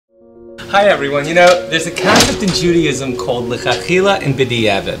Hi everyone. You know, there's a concept in Judaism called lechatchila and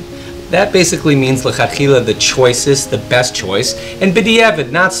b'diavad. That basically means lechatchila, the choicest, the best choice, and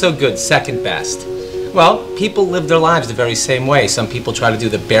b'diavad, not so good, second best. Well, people live their lives the very same way. Some people try to do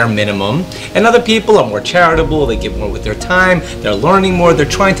the bare minimum, and other people are more charitable, they give more with their time, they're learning more, they're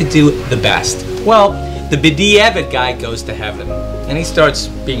trying to do the best. Well, the b'diavad guy goes to heaven, and he starts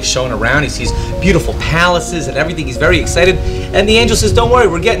being shown around. He sees beautiful palaces and everything. He's very excited, and the angel says, "Don't worry,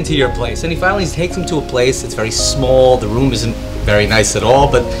 we're getting to your place." And he finally takes him to a place that's very small. The room isn't very nice at all,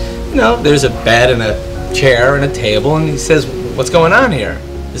 but you know, there's a bed and a chair and a table, and he says, "What's going on here?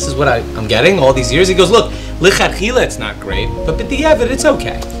 This is what I'm getting all these years." He goes, "Look, lichatchila, it's not great, but b'diavad, it's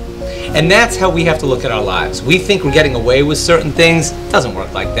okay." And that's how we have to look at our lives. We think we're getting away with certain things. It doesn't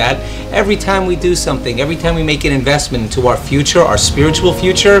work like that. Every time we do something, every time we make an investment into our future, our spiritual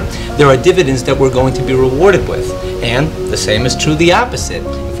future, there are dividends that we're going to be rewarded with. And the same is true the opposite.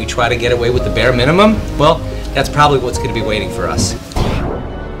 If we try to get away with the bare minimum, well, that's probably what's going to be waiting for us.